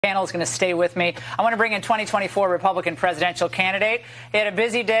Panel is going to stay with me. I want to bring in 2024 Republican presidential candidate. He had a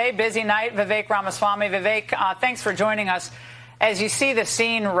busy day, busy night. Vivek Ramaswamy. Vivek, thanks for joining us. As you see the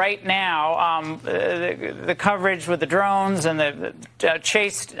scene right now, the coverage with the drones and the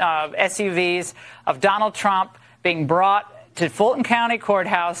chased SUVs of Donald Trump being brought to Fulton County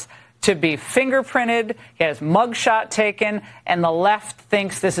Courthouse to be fingerprinted, he has mugshot taken, and the left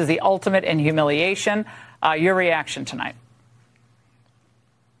thinks this is the ultimate in humiliation. Your reaction tonight?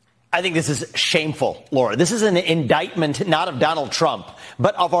 I think this is shameful, Laura. This is an indictment not of Donald Trump,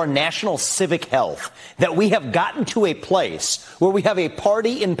 but of our national civic health, that we have gotten to a place where we have a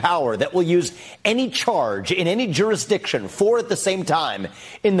party in power that will use any charge in any jurisdiction four at the same time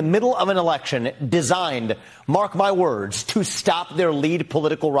in the middle of an election designed, mark my words, to stop their lead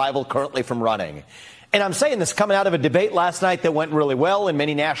political rival currently from running. And I'm saying this coming out of a debate last night that went really well in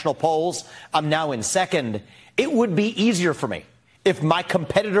many national polls. I'm now in second. It would be easier for me if my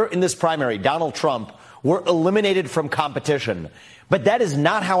competitor in this primary, Donald Trump, were eliminated from competition. But that is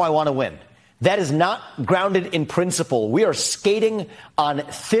not how I want to win. That is not grounded in principle. We are skating on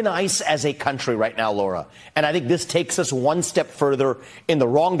thin ice as a country right now, Laura. And I think this takes us one step further in the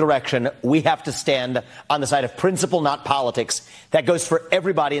wrong direction. We have to stand on the side of principle, not politics. That goes for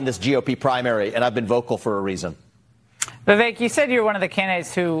everybody in this GOP primary, and I've been vocal for a reason. Vivek, you said you're one of the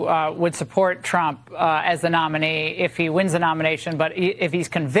candidates who would support Trump as the nominee if he wins the nomination, but if he's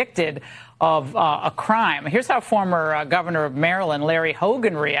convicted of a crime. Here's how former governor of Maryland, Larry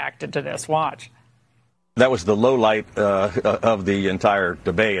Hogan, reacted to this. Watch. That was the low light of the entire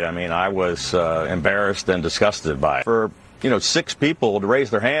debate. I mean, I was embarrassed and disgusted by it. For, 6 people to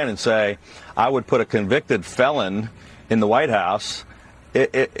raise their hand and say, I would put a convicted felon in the White House,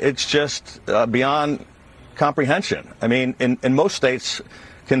 it's just beyond comprehension. I mean, in most states,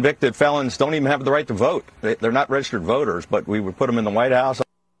 convicted felons don't even have the right to vote. They're not registered voters, but we would put them in the White House.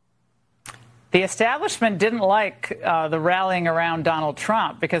 The establishment didn't like the rallying around Donald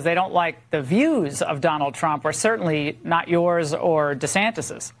Trump because they don't like the views of Donald Trump, or certainly not yours or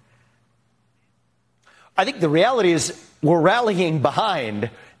DeSantis's. I think the reality is we're rallying behind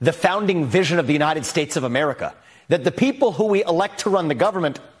the founding vision of the United States of America, that the people who we elect to run the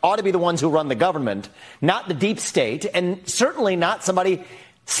government ought to be the ones who run the government, not the deep state, and certainly not somebody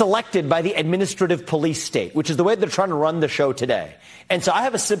selected by the administrative police state, which is the way they're trying to run the show today. And so I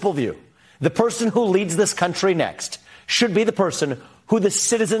have a simple view. The person who leads this country next should be the person who the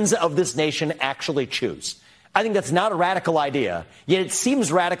citizens of this nation actually choose. I think that's not a radical idea, yet it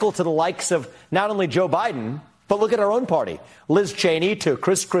seems radical to the likes of not only Joe Biden, but look at our own party. Liz Cheney to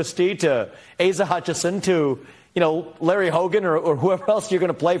Chris Christie to Asa Hutchinson to Larry Hogan or whoever else you're going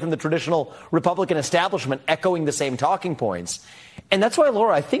to play from the traditional Republican establishment echoing the same talking points. And that's why,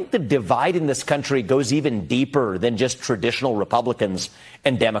 Laura, I think the divide in this country goes even deeper than just traditional Republicans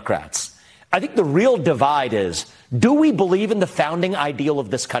and Democrats. I think the real divide is, do we believe in the founding ideal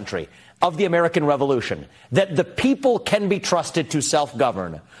of this country, of the American Revolution, that the people can be trusted to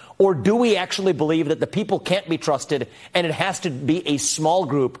self-govern? Or do we actually believe that the people can't be trusted and it has to be a small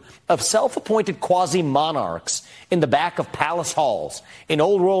group of self-appointed quasi-monarchs in the back of palace halls in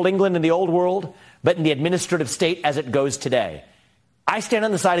old world England and the old world, but in the administrative state as it goes today? I stand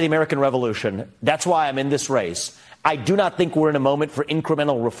on the side of the American Revolution. That's why I'm in this race. I do not think we're in a moment for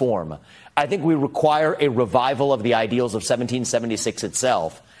incremental reform. I think we require a revival of the ideals of 1776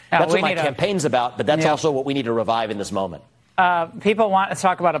 itself. That's what my campaign's about, but that's also what we need to revive in this moment. People want to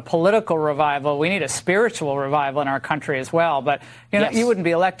talk about a political revival. We need a spiritual revival in our country as well. But you wouldn't be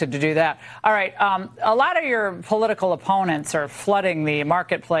elected to do that. All right. A lot of your political opponents are flooding the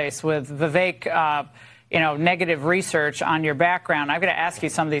marketplace with Vivek, negative research on your background. I'm going to ask you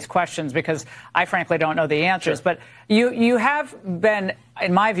some of these questions because I frankly don't know the answers. Sure. But you have been,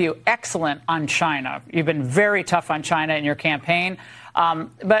 in my view, excellent on China. You've been very tough on China in your campaign.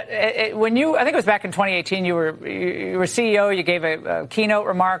 But when I think it was back in 2018, you were CEO. You gave a keynote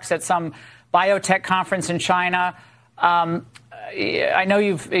remarks at some biotech conference in China. I know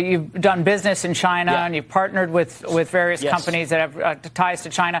you've done business in China and you've partnered with various companies that have ties to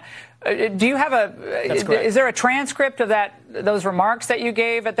China. Do you have is there a transcript of those remarks that you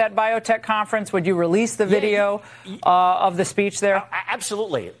gave at that biotech conference? Would you release the video of the speech there?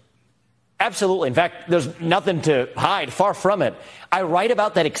 Absolutely. Absolutely. In fact, there's nothing to hide. Far from it. I write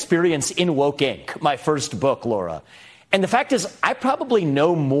about that experience in Woke Inc., my first book, Laura. And the fact is, I probably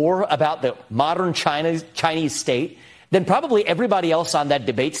know more about the modern Chinese state than probably everybody else on that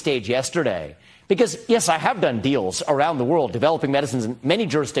debate stage yesterday. Because, yes, I have done deals around the world, developing medicines in many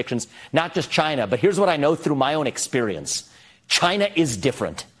jurisdictions, not just China. But here's what I know through my own experience. China is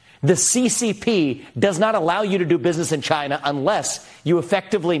different. The CCP does not allow you to do business in China unless you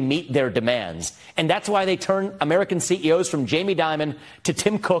effectively meet their demands. And that's why they turn American CEOs from Jamie Dimon to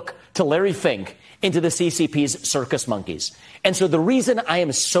Tim Cook to Larry Fink into the CCP's circus monkeys. And so the reason I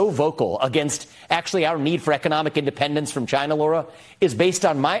am so vocal against actually our need for economic independence from China, Laura, is based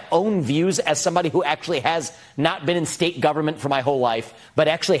on my own views as somebody who actually has not been in state government for my whole life, but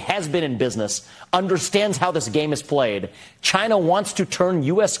actually has been in business, understands how this game is played. China wants to turn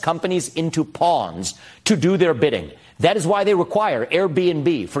U.S. companies into pawns to do their bidding. That is why they require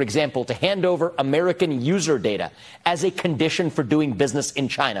Airbnb, for example, to hand over American user data as a condition for doing business in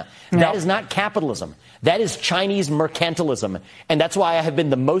China. No. That is not capitalism. That is Chinese mercantilism. And that's why I have been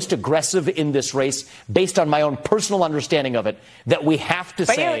the most aggressive in this race, based on my own personal understanding of it, that we have to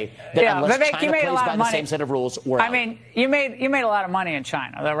say that unless Vivek, China plays by the same set of rules, we're out. I mean, you made a lot of money in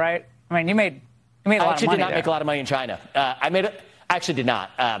China, though, right? I mean, you made a lot of money. I actually did not make a lot of money in China. I actually did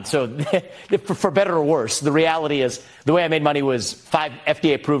not. So for better or worse, the reality is the way I made money was 5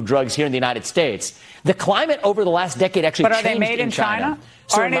 FDA-approved drugs here in the United States. The climate over the last decade actually changed in China. But are they made in China?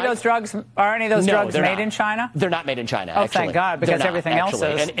 So are any of those drugs made in China? They're not made in China, Oh, actually. thank God, because everything else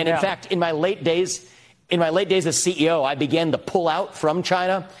is. And in fact, in my late days as CEO, I began to pull out from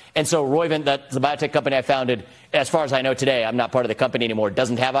China. And so Roivant, that's the biotech company I founded, as far as I know today, I'm not part of the company anymore,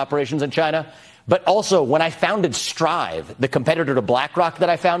 doesn't have operations in China. But also, when I founded Strive, the competitor to BlackRock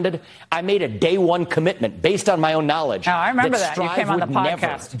that I founded, I made a day one commitment based on my own knowledge. Oh, I remember that. Strive you came on the would podcast.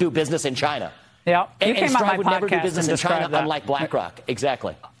 never do business in China. Yeah, and Strive would never do business in China, unlike BlackRock.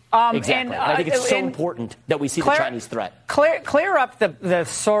 Exactly. Exactly. And I think it's so important that we see the Chinese threat. Clear up the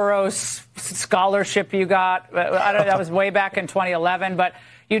Soros scholarship you got. I don't know, that was way back in 2011, but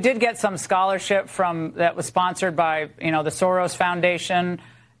you did get some scholarship that was sponsored by the Soros Foundation.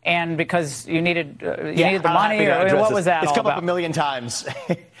 And because you needed the money, or what was that? It's come up a million times.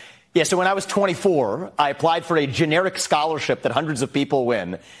 Yeah, so when I was 24, I applied for a generic scholarship that hundreds of people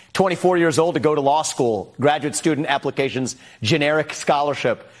win. 24 years old to go to law school, graduate student applications, generic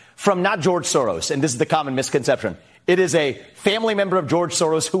scholarship from not George Soros. And this is the common misconception. It is a family member of George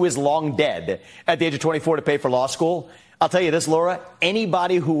Soros who is long dead at the age of 24 to pay for law school. I'll tell you this, Laura,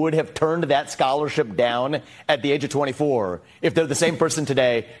 anybody who would have turned that scholarship down at the age of 24, if they're the same person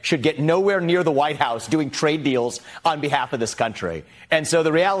today, should get nowhere near the White House doing trade deals on behalf of this country. And so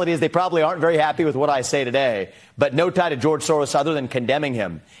the reality is they probably aren't very happy with what I say today, but no tie to George Soros other than condemning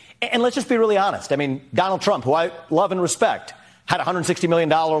him. And let's just be really honest. I mean, Donald Trump, who I love and respect, had a $160 million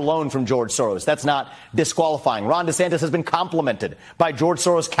loan from George Soros. That's not disqualifying. Ron DeSantis has been complimented by George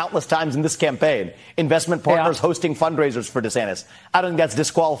Soros countless times in this campaign. Investment partners hosting fundraisers for DeSantis. I don't think that's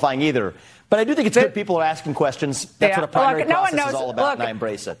disqualifying either. But I do think it's good people are asking questions. That's what a primary process is all about, and I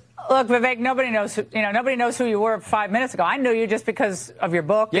embrace it. Look, Vivek, nobody knows who you were 5 minutes ago. I knew you just because of your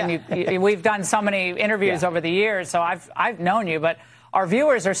book, and we've done so many interviews over the years, so I've known you, but our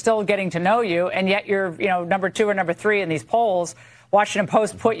viewers are still getting to know you, and yet you're, number 2 or number 3 in these polls. Washington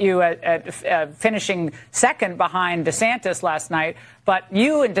Post put you at finishing second behind DeSantis last night, but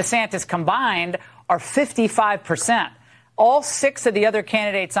you and DeSantis combined are 55%. All 6 of the other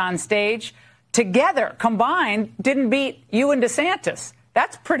candidates on stage together, combined, didn't beat you and DeSantis.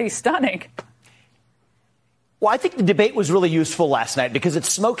 That's pretty stunning. Well, I think the debate was really useful last night because it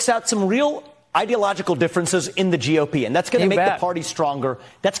smokes out some real ideological differences in the GOP, and that's going to make the party stronger.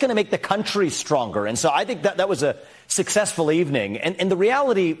 That's going to make the country stronger. And so I think that was a successful evening. And the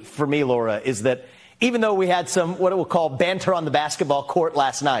reality for me, Laura, is that even though we had some what we'll call banter on the basketball court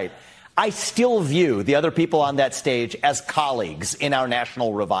last night, I still view the other people on that stage as colleagues in our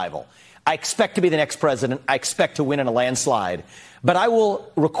national revival. I expect to be the next president. I expect to win in a landslide. But I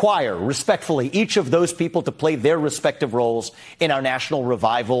will require, respectfully, each of those people to play their respective roles in our national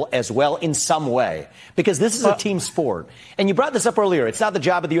revival as well in some way, because this is a team sport. And you brought this up earlier. It's not the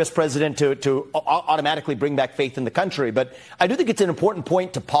job of the U.S. president to automatically bring back faith in the country. But I do think it's an important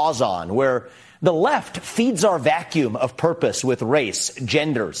point to pause on, where the left feeds our vacuum of purpose with race,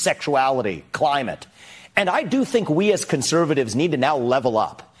 gender, sexuality, climate. And I do think we as conservatives need to now level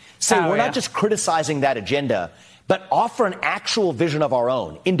up. Say we're not just criticizing that agenda, but offer an actual vision of our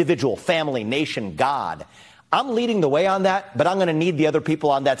own, individual, family, nation, God. I'm leading the way on that, but I'm going to need the other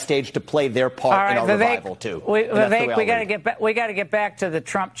people on that stage to play their part in our revival, too. Vivek, we got to get back to the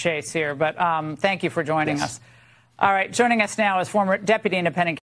Trump chase here, but thank you for joining us. All right, joining us now is former Deputy Independent